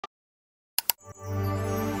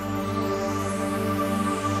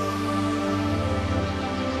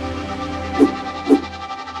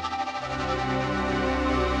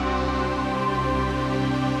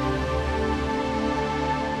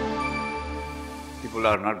people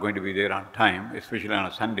are not going to be there on time, especially on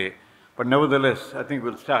a Sunday. But nevertheless, I think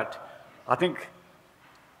we'll start. I think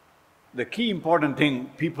the key important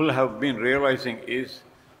thing people have been realizing is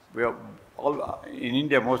we are all, in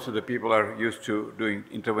India, most of the people are used to doing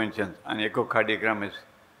interventions, and echocardiogram has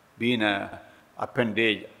been an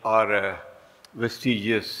appendage or a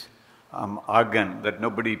vestigious organ that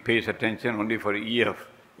nobody pays attention only for EF,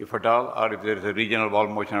 if at all, or if there is a regional wall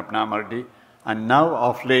motion abnormality. And now,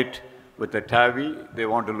 of late, with the TAVI, they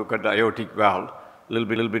want to look at the aortic valve a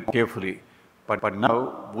little bit carefully. But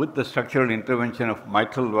now, with the structural intervention of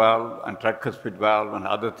mitral valve and tricuspid valve and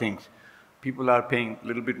other things, people are paying a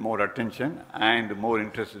little bit more attention and more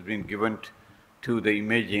interest is being given to the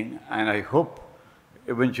imaging. And I hope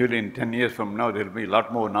eventually in 10 years from now, there will be a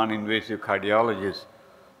lot more non-invasive cardiologists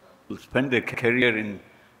who will spend their career in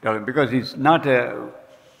development, because it's not an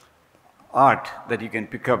art that you can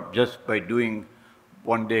pick up just by doing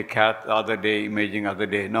one day cath, the other day imaging, other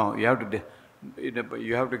day. No, you have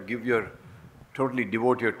to give totally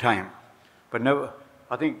devote your time. But now,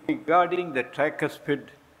 I think regarding the tricuspid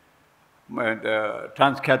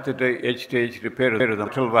transcatheter edge-stage repair of the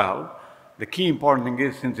mitral valve, the key important thing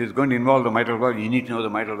is, since it's going to involve the mitral valve, you need to know the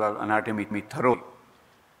mitral valve anatomy thoroughly.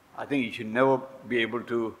 I think you should never be able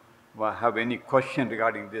to have any question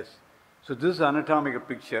regarding this. So this is an anatomical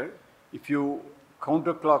picture. If you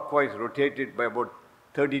counterclockwise rotate it by about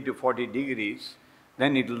 30 to 40 degrees,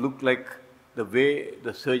 then it will look like the way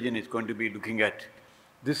the surgeon is going to be looking at.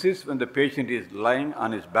 This is when the patient is lying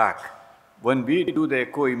on his back. When we do the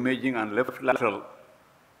echo imaging on left lateral,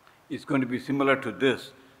 it's going to be similar to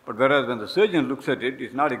this. But whereas when the surgeon looks at it,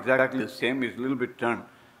 it's not exactly the same, it's a little bit turned.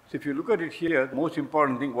 So if you look at it here, the most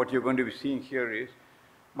important thing, what you're going to be seeing here is,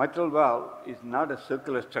 mitral valve is not a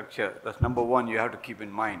circular structure. That's number one, you have to keep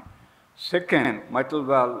in mind. Second, mitral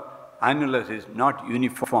valve annulus is not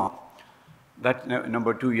uniform. That's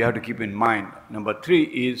number two, you have to keep in mind. Number three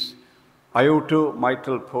is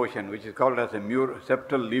aortomitral portion, which is called as a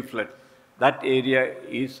septal leaflet. That area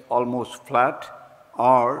is almost flat,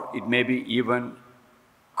 or it may be even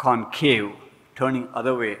concave, turning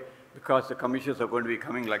other way, because the commissures are going to be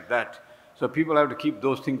coming like that. So people have to keep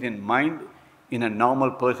those things in mind in a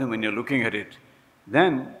normal person when you're looking at it.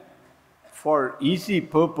 Then, for easy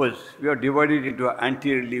purpose, we are divided into an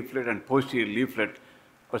anterior leaflet and posterior leaflet.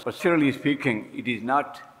 But structurally speaking, it is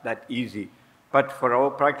not that easy. But for our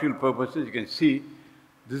practical purposes, you can see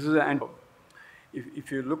this is an.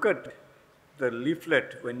 If you look at the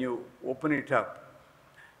leaflet, when you open it up,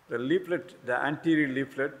 the leaflet, the anterior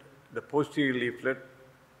leaflet, the posterior leaflet,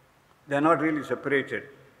 they are not really separated.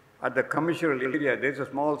 At the commissural area, there is a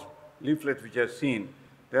small leaflet which is seen.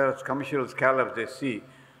 There are commissural scallops they see.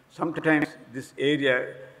 Sometimes this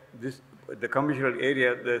area, the commissural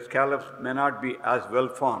area, the scallops may not be as well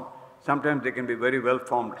formed. Sometimes they can be very well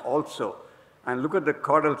formed also. And look at the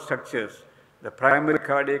caudal structures. The primary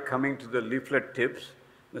cardiac coming to the leaflet tips,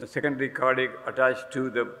 the secondary cardiac attached to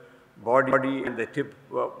the body and the tip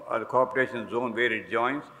or the coaptation zone where it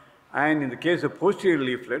joins. And in the case of posterior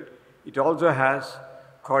leaflet, it also has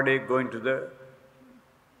cardiac going to the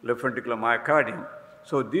left ventricular myocardium.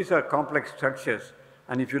 So these are complex structures.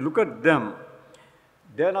 And if you look at them,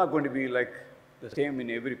 they're not going to be like the same in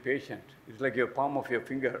every patient. It's like your palm of your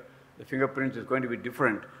finger. The fingerprints is going to be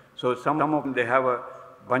different. So some of them, they have a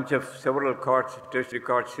bunch of several cords, tertiary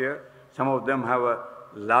cords here. Some of them have a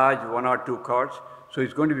large 1 or 2 cords. So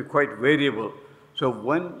it's going to be quite variable. So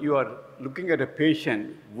when you are looking at a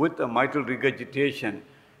patient with a mitral regurgitation,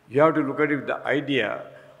 you have to look at it with the idea,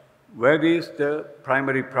 where is the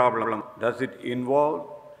primary problem? Does it involve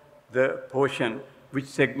the portion, which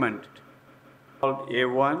segment?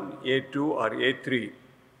 A1, A2 or A3,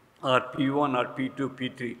 or P1 or P2,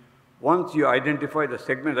 P3. Once you identify the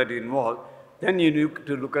segment that is involved, then you need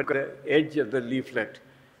to look at the edge of the leaflet.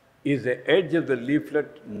 Is the edge of the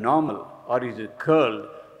leaflet normal or is it curled?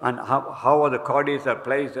 And how are the chordates are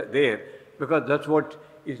placed there? Because that's what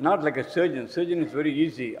is not like a surgeon. Surgeon is very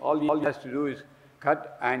easy. All he has to do is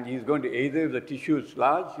cut, and he's going to either, if the tissue is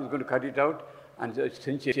large, he's going to cut it out and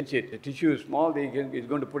cinch it. The tissue is small, he's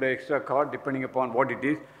going to put an extra cord depending upon what it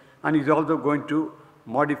is, and he's also going to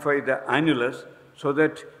modify the annulus so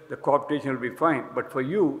that the coaptation will be fine. But for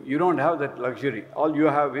you, you don't have that luxury. All you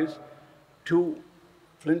have is 2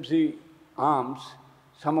 flimsy arms.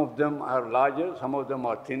 Some of them are larger, some of them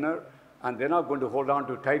are thinner, and they're not going to hold on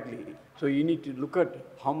too tightly. So you need to look at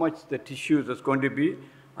how much the tissues is going to be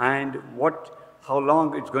and how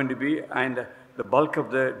long it's going to be, and the bulk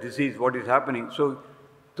of the disease, what is happening. So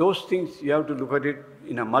those things, you have to look at it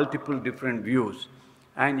in a multiple different views.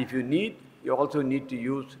 And if you need, you also need to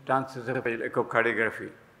use transesophageal echocardiography.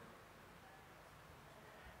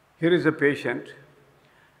 Here is a patient.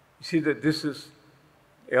 You see that this is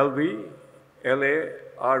LV, LA,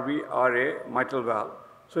 RV, RA, mitral valve.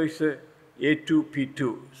 So it's a A2,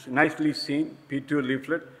 P2. It's nicely seen, P2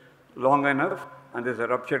 leaflet, long enough, and there's a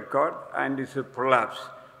ruptured cord, and it's a prolapse.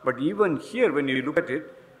 But even here, when you look at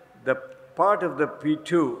it, the part of the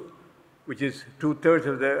P2, which is 2/3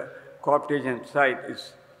 of the coaptation site,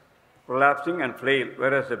 is prolapsing and flail,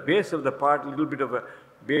 whereas the base of the part, a little bit of a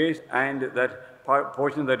base, and that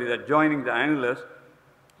portion that is adjoining the annulus,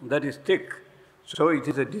 that is thick. So it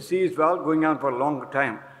is a diseased valve going on for a long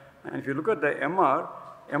time. And if you look at the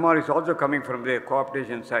MR is also coming from the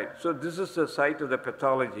coaptation site. So this is the site of the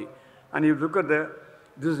pathology. And you look at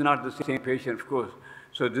this is not the same patient, of course.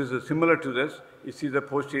 So this is similar to this. You see the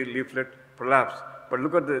posterior leaflet prolapse. But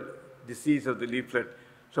look at the disease of the leaflet.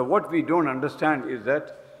 So what we don't understand is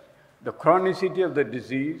that the chronicity of the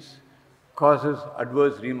disease causes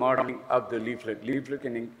adverse remodeling of the leaflet. Leaflet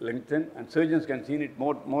can lengthen, and surgeons can see it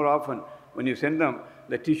more often. When you send them,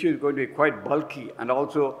 the tissue is going to be quite bulky, and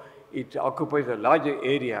also it occupies a larger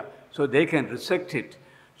area, so they can resect it.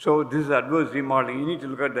 So this is adverse remodeling. You need to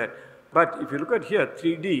look at that. But if you look at here,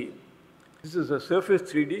 3D, this is a surface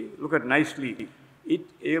 3D. Look at nicely. It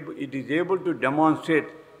is able to demonstrate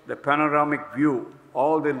the panoramic view,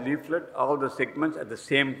 all the leaflet, all the segments at the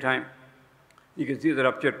same time. You can see the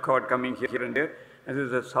ruptured cord coming here and there. And this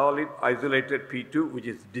is a solid, isolated P2, which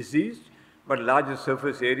is diseased, but larger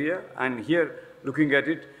surface area. And here, looking at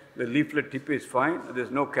it, the leaflet tip is fine. There's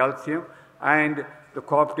no calcium. And the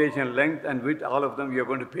coaptation length and width, all of them you're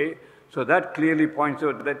going to pay. So that clearly points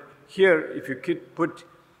out that here, if you could put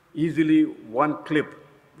easily one clip,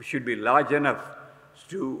 which should be large enough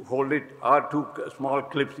to hold it, or two small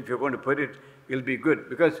clips, if you're going to put it, it'll be good.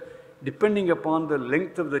 Because depending upon the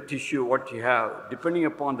length of the tissue, what you have, depending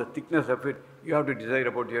upon the thickness of it, you have to decide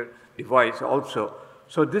about your device also.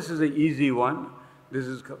 So this is an easy one. This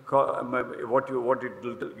is what it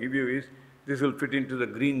will give you is, this will fit into the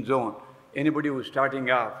green zone. Anybody who's starting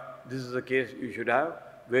off, this is the case you should have,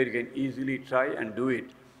 where you can easily try and do it.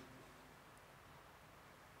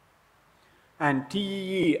 And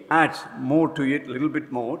TEE adds more to it, a little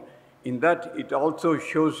bit more, in that it also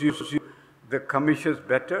shows you the commissures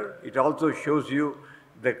better. It also shows you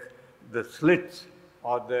the slits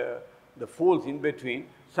or the folds in between.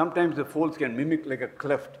 Sometimes the folds can mimic like a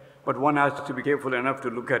cleft, but one has to be careful enough to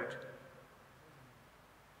look at.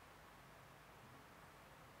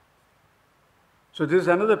 So this is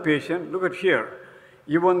another patient. Look at here.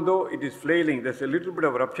 Even though it is flailing, there's a little bit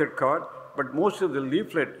of ruptured cord, but most of the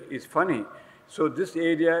leaflet is funny. So this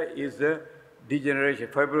area is the degeneration,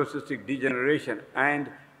 fibrocystic degeneration, and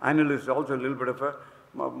annulus is also a little bit of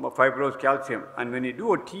a fibrous calcium. And when you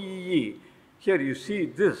do a TEE, here you see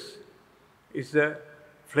this is the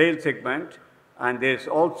flail segment, and there's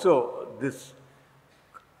also this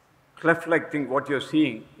cleft-like thing. What you're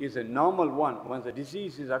seeing is a normal one. Once the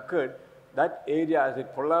disease is occurred, that area, as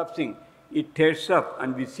it prolapsing, it tears up,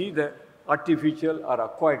 and we see the artificial or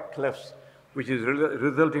acquired clefts, which is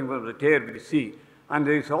resulting from the tear we see. And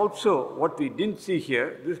there is also what we didn't see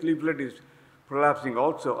here. This leaflet is prolapsing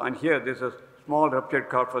also, and here there's a small ruptured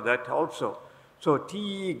cord for that also. So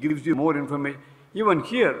TEE gives you more information. Even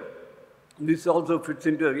here, this also fits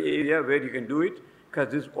into the area where you can do it, because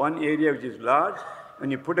this one area which is large,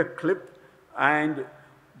 when you put a clip and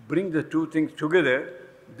bring the two things together,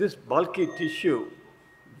 this bulky tissue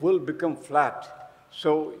will become flat.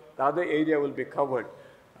 So the other area will be covered.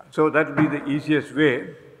 So that will be the easiest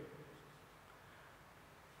way.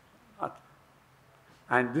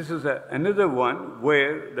 And this is another one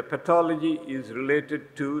where the pathology is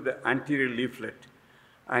related to the anterior leaflet.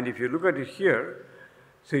 And if you look at it here,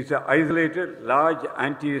 so it's an isolated, large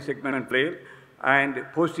anterior segment and flail, and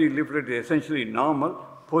posterior leaflet is essentially normal.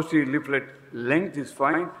 Posterior leaflet length is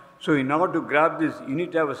fine. So in order to grab this, you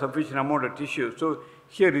need to have a sufficient amount of tissue. So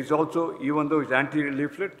here is also, even though it's anterior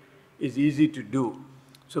leaflet, is easy to do.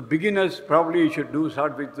 So beginners probably should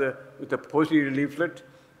start with the posterior leaflet,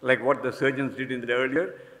 like what the surgeons did in the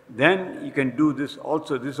earlier. Then you can do this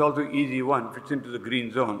also. This is also easy one, fits into the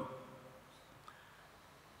green zone.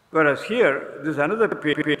 Whereas here, this is another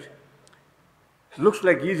patient.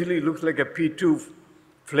 Easily looks like a P2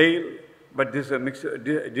 flail, but this is a mixed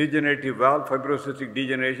degenerative valve, fibrocystic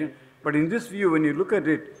degeneration. But in this view, when you look at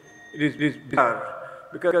it, it is bizarre,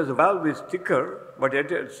 because the valve is thicker, but at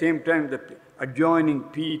the same time, the adjoining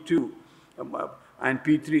P2 and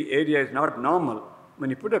P3 area is not normal. When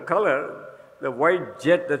you put a color, the white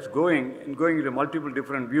jet that's going into multiple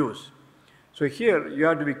different views. So here, you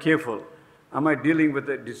have to be careful. Am I dealing with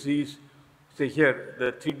a disease? Say here,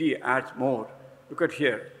 the 3D adds more. Look at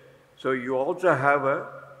here. So you also have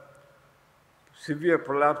severe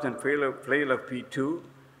prolapse and flail of P2,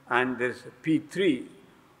 and there's P3,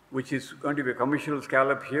 which is going to be a commissural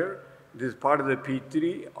scallop here. This is part of the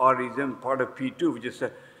P3 or is in part of P2, which is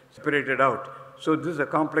separated out. So this is a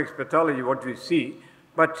complex pathology, what we see,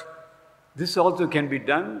 but this also can be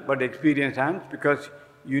done by experienced hands because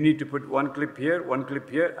you need to put one clip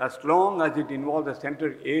here, as long as it involves the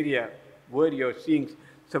center area where you're seeing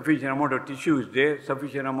sufficient amount of tissue is there,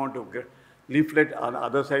 sufficient amount of leaflet on the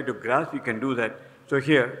other side to grasp, you can do that. So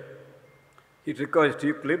here, it requires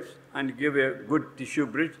 2 clips and give a good tissue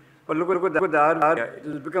bridge. But look at the area, it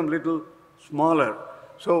has become a little smaller.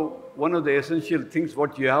 So one of the essential things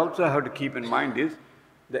what you also have to keep in mind is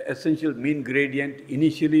the essential mean gradient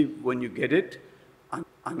initially when you get it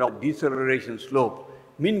and our deceleration slope.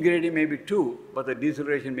 Mean gradient may be 2, but the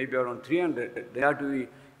deceleration may be around 300. They have to be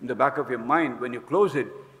in the back of your mind. When you close it,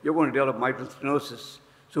 you're going to develop mitral stenosis.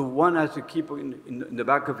 So one has to keep in the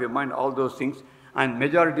back of your mind all those things, and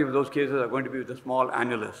majority of those cases are going to be with a small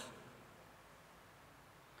annulus.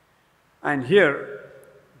 And here,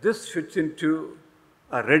 this fits into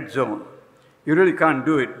a red zone. You really can't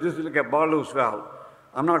do it. This is like a Barlow's valve.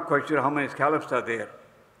 I'm not quite sure how many scallops are there.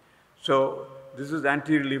 So this is the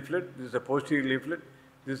anterior leaflet, this is the posterior leaflet,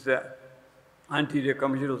 this is the anterior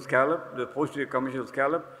commissural scallop, the posterior commissural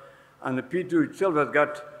scallop, and the P2 itself has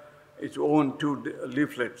got its own 2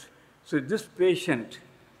 leaflets. So this patient,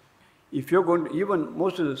 if you're going to, even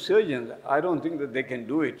most of the surgeons, I don't think that they can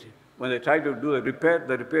do it. When they try to do the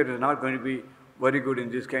repair is not going to be very good in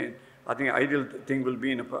this kind. I think ideal thing will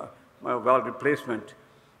be in a valve replacement.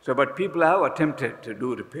 So, but people have attempted to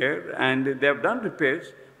do repair, and they have done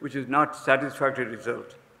repairs, which is not satisfactory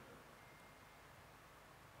result.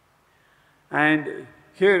 And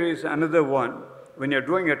here is another one. When you're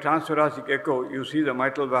doing a transthoracic echo, you see the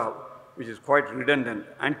mitral valve, which is quite redundant,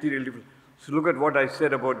 anterior leaflet. So look at what I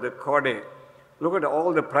said about the chordae. Look at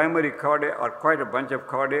all the primary chordae are quite a bunch of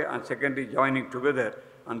chordae and secondary joining together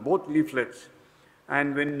on both leaflets.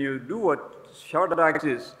 And when you do a short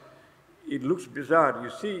axis, it looks bizarre. You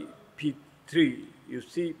see P3, you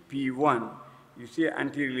see P1, you see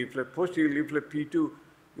anterior leaflet, posterior leaflet P2,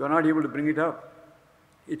 you are not able to bring it up.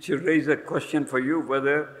 It should raise a question for you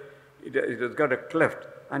whether it has got a cleft.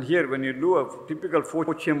 And here, when you do a typical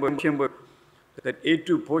 4-chamber, that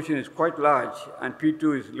A2 portion is quite large and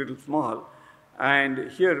P2 is a little small. And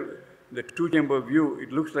here, the 2-chamber view,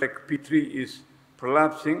 it looks like P3 is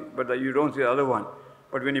prolapsing, but you don't see the other one.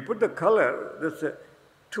 But when you put the color, there's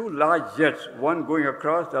 2 large jets, one going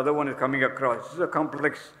across, the other one is coming across. This is a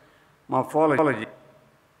complex morphology.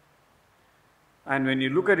 And when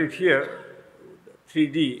you look at it here,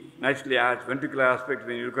 3D, nicely adds ventricular aspect.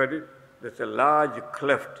 When you look at it, there's a large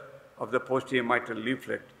cleft of the posterior mitral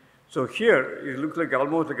leaflet. So here, it looks like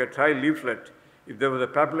almost like a tri-leaflet. If there was a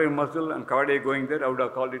papillary muscle and chordae going there, I would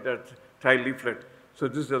have called it a tri-leaflet. So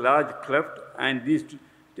this is a large cleft, and these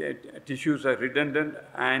tissues are redundant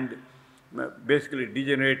and basically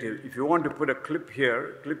degenerative. If you want to put a clip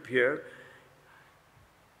here,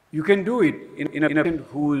 you can do it in a patient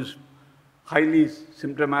who is highly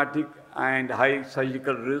symptomatic and high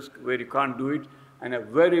surgical risk where you can't do it, and a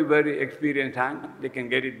very, very experienced hand, they can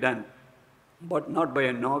get it done. But not by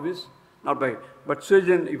a novice, but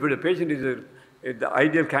surgeon, if the patient is the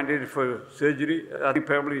ideal candidate for surgery, I think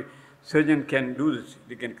probably surgeon can do this.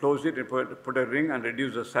 They can close it and put a ring and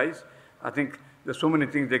reduce the size. I think there's so many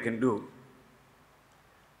things they can do.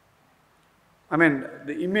 I mean,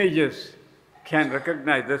 the images can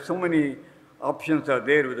recognize, there's so many options are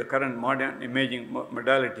there with the current modern imaging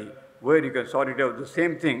modality where you can sort it out. The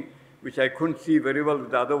same thing, which I couldn't see very well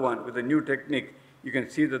with the other one, with the new technique, you can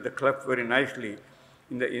see that the cleft very nicely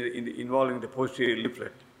involving the posterior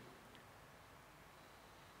leaflet.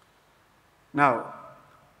 Now,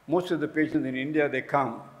 most of the patients in India, they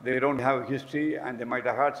come, they don't have a history and they might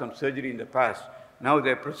have had some surgery in the past. Now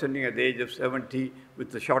they're presenting at the age of 70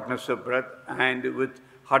 with the shortness of breath and with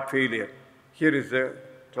heart failure. Here is the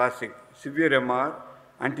classic. Severe MR,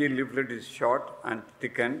 anterior leaflet is short and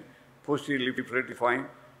thickened, posterior leaflet is fine.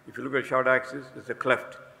 If you look at short axis, there's a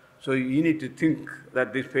cleft. So you need to think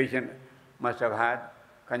that this patient must have had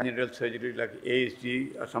congenital surgery like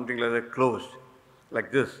ASD or something like that closed,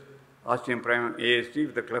 like this, ostium primum ASD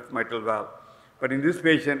with the cleft mitral valve. But in this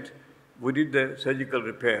patient, we did the surgical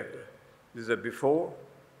repair. This is a before,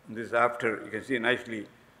 and this is after. You can see nicely.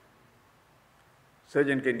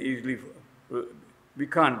 Surgeon can easily, we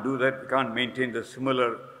can't do that. We can't maintain the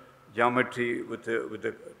similar geometry with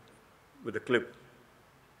the clip.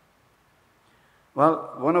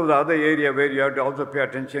 Well, one of the other area where you have to also pay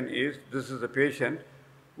attention is, this is a patient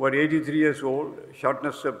who are 83 years old,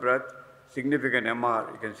 shortness of breath, significant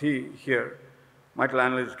MR. You can see here, Mitral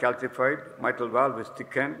annulus is calcified, mitral valve is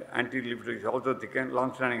thickened, anterior leaflet is also thickened,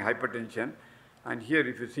 long-standing hypertension. And here,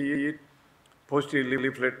 if you see it, posterior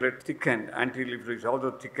leaflet thickened, anterior leaflet is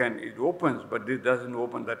also thickened. It opens, but this doesn't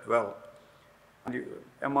open that well. And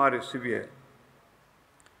the MR is severe.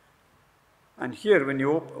 And here,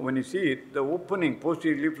 when you see it, the opening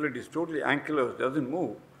posterior leaflet is totally ankylosed, doesn't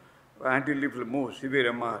move. Anterior leaflet moves,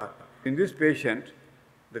 severe MR. In this patient,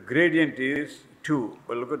 the gradient is 2,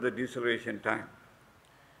 but look at the deceleration time.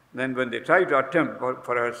 Then when they try to attempt,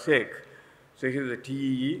 for her sake, so here's the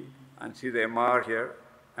TEE, and see the MR here,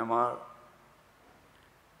 MR.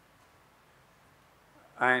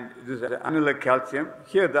 And this is the annular calcium.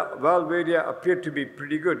 Here the valve area appeared to be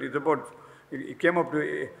pretty good. It's about, it came up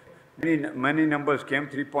to, many numbers came,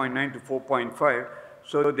 3.9 to 4.5.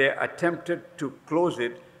 So they attempted to close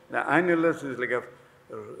it. The annulus is like a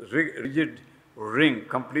rigid ring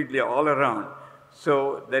completely all around.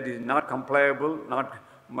 So that is not compliable, not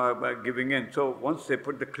giving in. So once they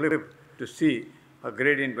put the clip to see, a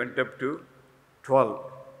gradient went up to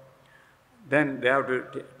 12. Then they have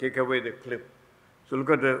to take away the clip. So look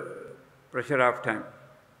at the pressure half time.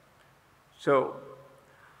 So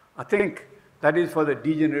I think that is for the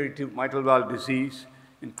degenerative mitral valve disease.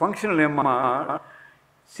 In functional MR,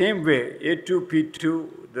 same way, A2,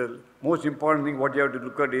 P2, the most important thing what you have to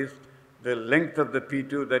look at is the length of the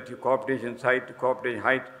P2, that your coaptation site to coaptation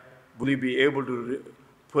height, will you be able to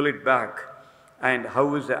pull it back? And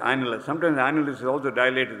how is the annulus? Sometimes the annulus is also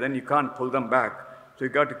dilated, then you can't pull them back. So you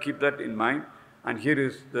got to keep that in mind. And here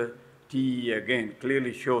is the TE again,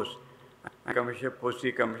 clearly shows commissure,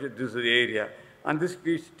 posterior commissure, this is the area. And this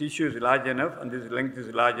tissue is large enough, and this length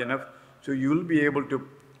is large enough, so you will be able to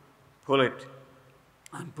pull it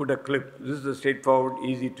and put a clip. This is straightforward,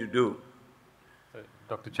 easy to do.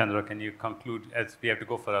 Dr. Chandra, can you conclude, as we have to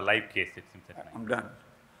go for a live case, it seems that I'm done.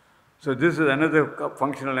 So this is another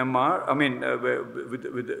functional MR. I mean,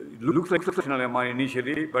 it looks like functional MR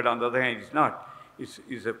initially, but on the other hand, it's not.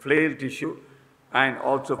 It's a flail tissue and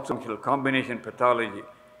also functional combination pathology.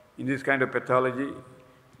 In this kind of pathology,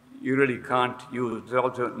 you really can't use. There's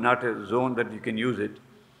also not a zone that you can use it.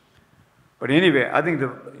 But anyway, I think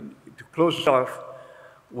to close off,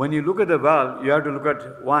 when you look at the valve, you have to look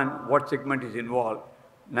at, one, what segment is involved.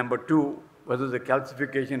 Number two, whether the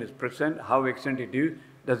calcification is present, how extent it is,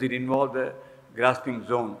 does it involve the grasping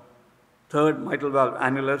zone. Third, mitral valve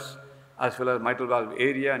annulus, as well as mitral valve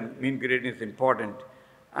area and mean gradient is important.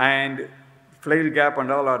 And flail gap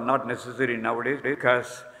and all are not necessary nowadays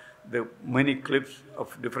because the many clips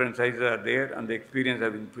of different sizes are there and the experience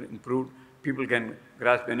have improved. People can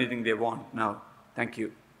grasp anything they want now. Thank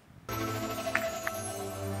you.